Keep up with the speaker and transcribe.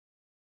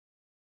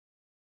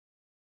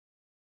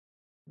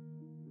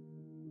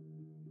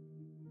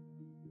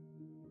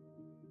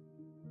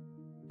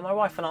My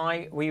wife and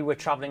I, we were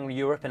travelling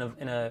Europe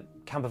in a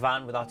camper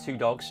van with our 2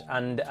 dogs,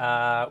 and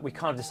we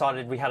kind of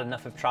decided we had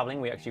enough of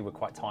travelling. We actually were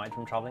quite tired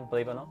from travelling,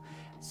 believe it or not.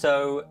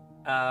 So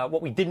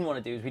what we didn't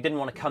want to do is we didn't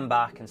want to come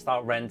back and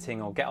start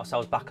renting or get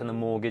ourselves back on the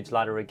mortgage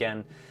ladder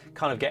again,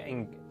 kind of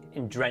getting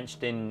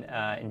drenched in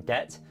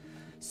debt.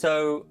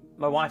 So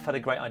my wife had a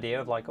great idea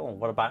of like, oh,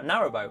 what about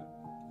Narrowboat?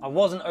 I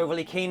wasn't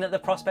overly keen at the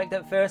prospect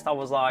at first. I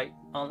was like,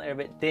 aren't they a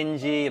bit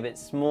dingy, a bit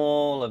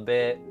small, a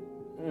bit...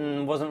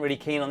 wasn't really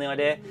keen on the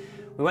idea.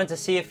 We went to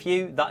see a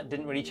few. That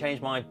didn't really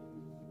change my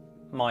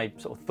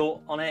sort of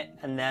thought on it.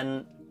 And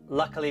then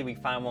luckily we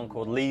found one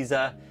called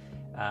Lisa.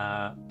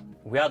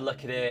 We had a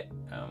look at it.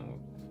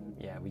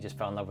 Yeah, we just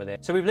fell in love with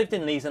it. So we've lived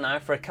in Lisa now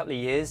for a couple of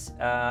years,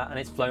 and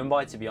it's flown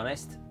by, to be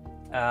honest.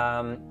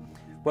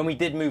 When we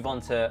did move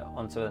onto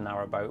the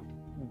Narrowboat,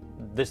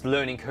 this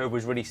learning curve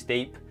was really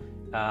steep,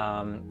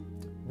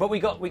 but we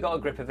got a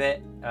grip of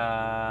it,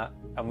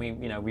 and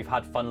we've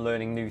had fun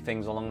learning new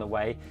things along the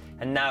way.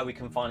 And now we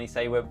can finally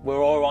say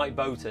we're all right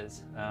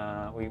boaters.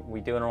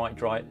 We do an all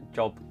right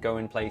job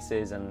going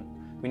places, and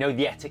we know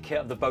the etiquette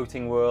of the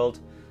boating world.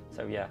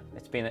 So yeah,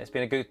 it's been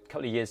a good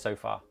couple of years so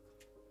far.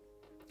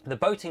 The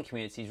boating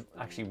community is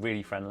actually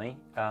really friendly.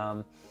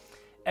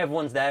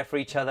 Everyone's there for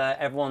each other.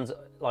 Everyone's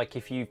like,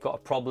 if you've got a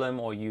problem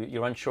or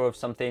you're unsure of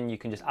something, you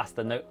can just ask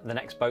the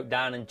next boat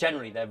down, and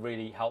generally they're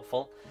really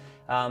helpful.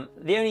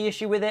 The only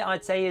issue with it,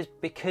 I'd say, is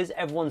because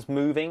everyone's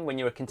moving when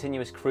you're a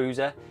continuous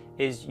cruiser,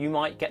 is you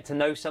might get to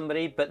know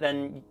somebody, but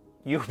then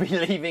you'll be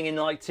leaving in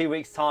like 2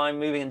 weeks' time,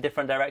 moving in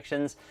different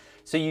directions.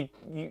 So you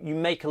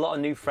make a lot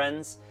of new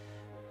friends,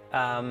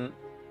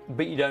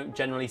 but you don't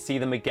generally see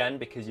them again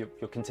because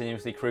you're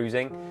continuously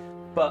cruising.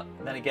 But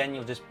then again,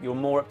 you're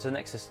more up to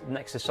next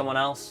to someone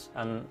else,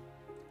 and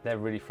they're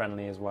really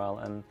friendly as well.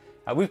 And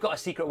we've got a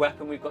secret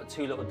weapon. We've got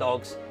 2 little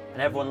dogs,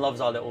 and everyone loves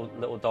our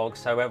little dogs.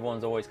 So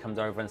everyone's always comes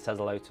over and says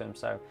hello to them.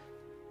 So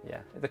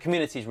yeah, the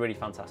community is really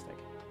fantastic.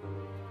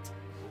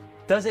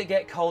 Does it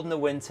get cold in the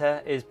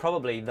winter? Is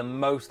probably the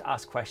most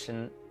asked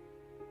question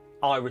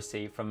I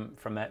receive from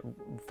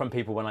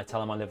people when I tell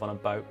them I live on a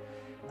boat.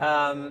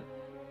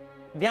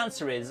 The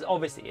answer is,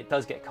 obviously it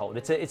does get cold.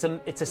 It's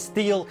a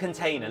steel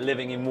container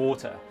living in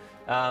water.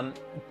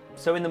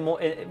 So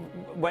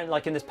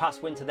in this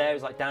past winter there, it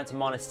was like down to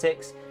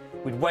 -6.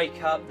 We'd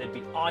wake up, there'd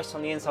be ice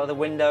on the inside of the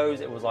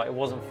windows. It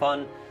wasn't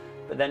fun.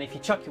 But then if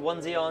you chuck your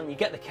onesie on, you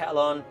get the kettle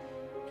on,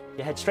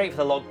 you head straight for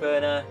the log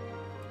burner,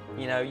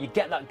 you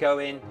get that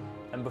going,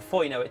 and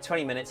before you know it,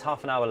 20 minutes,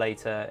 half an hour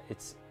later,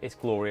 it's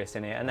glorious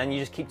in here. And then you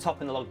just keep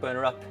topping the log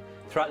burner up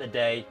throughout the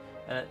day,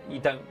 and you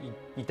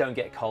don't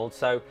get cold.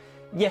 So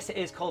yes, it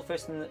is cold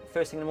first thing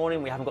in the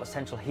morning. We haven't got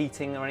central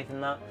heating or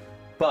anything like that,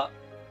 but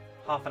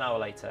half an hour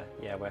later,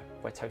 yeah,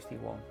 we're toasty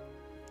warm.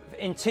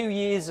 In 2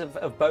 years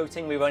of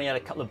boating, we've only had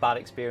a couple of bad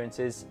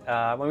experiences.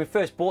 When we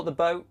first bought the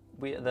boat,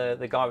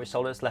 the guy who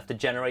sold us left a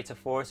generator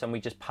for us, and we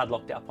just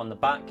padlocked it up on the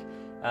back.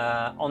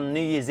 On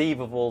New Year's Eve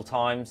of all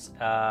times,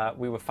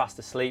 we were fast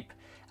asleep,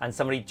 and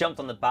somebody jumped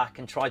on the back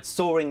and tried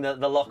sawing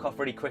the lock off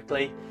really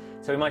quickly,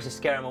 so we managed to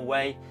scare him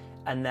away.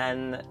 And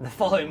then the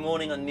following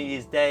morning on New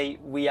Year's Day,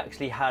 we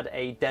actually had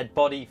a dead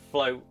body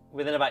float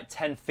within about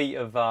 10 feet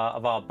of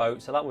our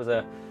boat. So that was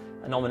an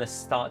ominous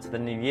start to the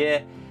new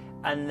year.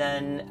 And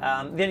then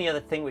the only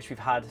other thing which we've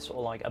had sort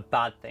of like a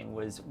bad thing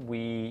was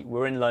we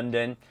were in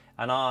London,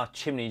 and our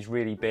chimney's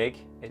really big.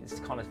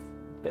 It's kind of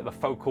a bit of a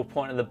focal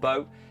point of the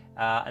boat.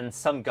 And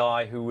some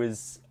guy who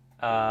was,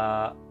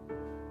 shall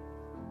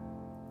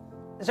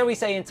we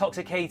say,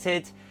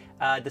 intoxicated,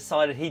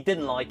 decided he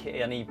didn't like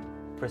it, and he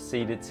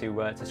proceeded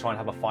to try and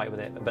have a fight with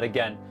it. But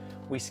again,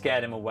 we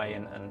scared him away,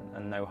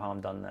 and no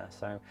harm done there.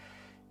 So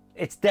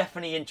it's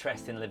definitely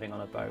interesting living on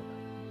a boat.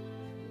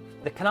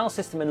 The canal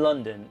system in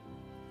London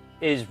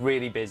is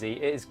really busy.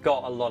 It's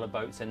got a lot of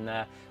boats in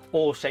there,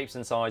 all shapes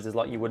and sizes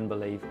like you wouldn't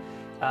believe.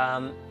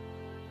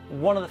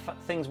 One of the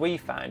things we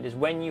found is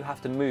when you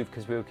have to move,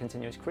 because we were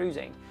continuous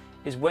cruising,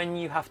 is when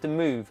you have to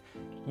move,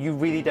 you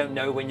really don't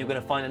know when you're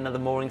going to find another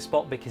mooring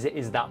spot because it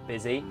is that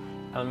busy.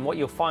 And what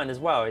you'll find as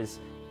well is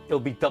it'll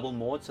be double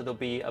moored, so there'll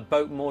be a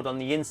boat moored on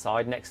the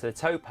inside next to the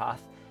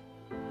towpath,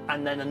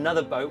 and then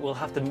another boat will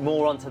have to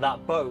moor onto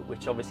that boat,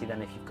 which obviously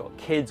then if you've got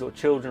kids or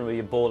children will be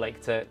a ball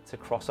ache to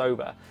cross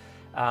over.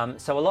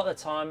 So a lot of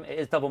the time it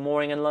is double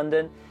mooring in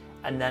London,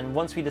 and then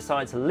once we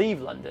decided to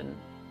leave London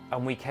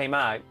and we came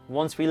out,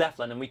 once we left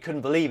London we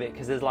couldn't believe it,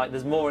 because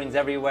there's moorings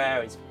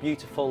everywhere. It's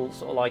beautiful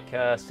sort of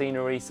like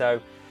scenery,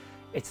 so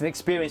it's an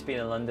experience being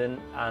in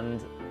London,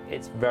 and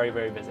it's very,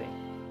 very busy.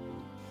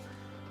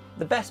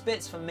 The best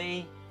bits for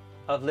me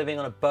of living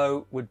on a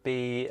boat would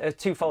be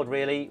twofold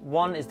really.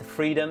 One is the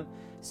freedom,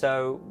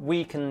 so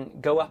we can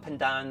go up and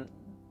down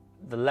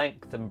the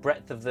length and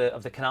breadth of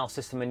the canal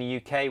system in the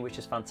UK, which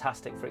is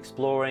fantastic for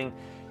exploring.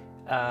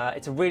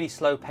 It's a really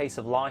slow pace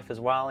of life as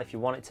well if you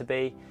want it to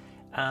be.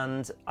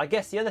 And I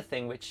guess the other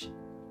thing which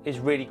is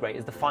really great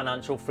is the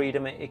financial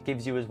freedom it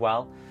gives you as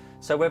well.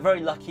 So we're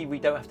very lucky we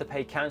don't have to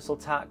pay council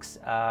tax.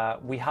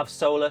 We have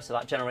solar, so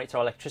that generates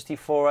our electricity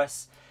for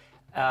us.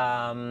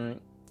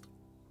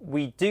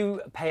 We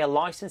do pay a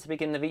license at the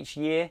beginning of each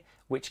year,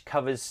 which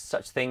covers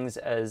such things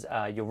as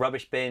your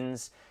rubbish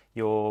bins,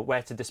 your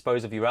where to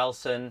dispose of your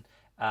Elson,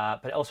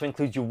 but it also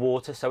includes your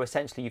water. So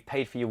essentially you've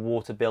paid for your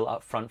water bill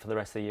up front for the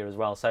rest of the year as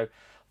well. So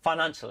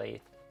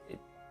financially,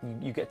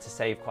 you get to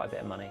save quite a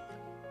bit of money.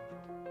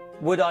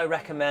 Would I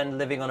recommend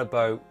living on a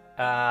boat?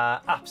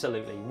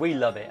 Absolutely, we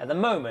love it. At the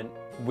moment,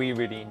 we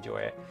really enjoy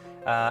it.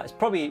 It's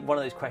probably one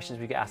of those questions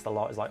we get asked a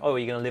lot, is like, oh, are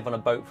you going to live on a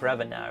boat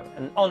forever now?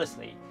 And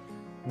honestly,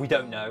 we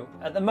don't know.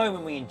 At the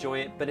moment we enjoy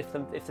it, but if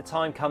the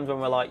time comes when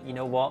we're like, you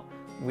know what,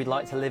 we'd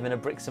like to live in a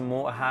bricks and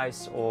mortar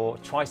house or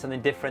try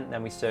something different,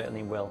 then we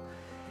certainly will.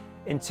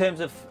 In terms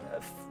of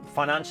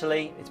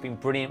financially, it's been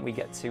brilliant. We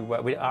get to,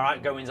 our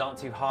outgoings aren't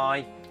too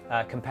high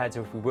compared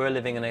to if we were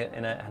living in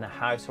a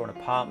house or an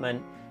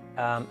apartment.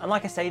 And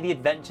like I say, the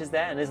adventure's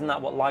there, and isn't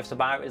that what life's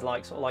about? Is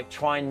like sort of like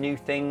trying new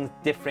things,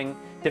 different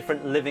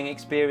living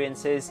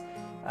experiences.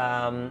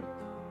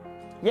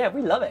 Yeah,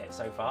 we love it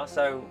so far.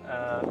 So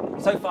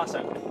far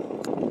so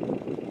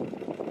good.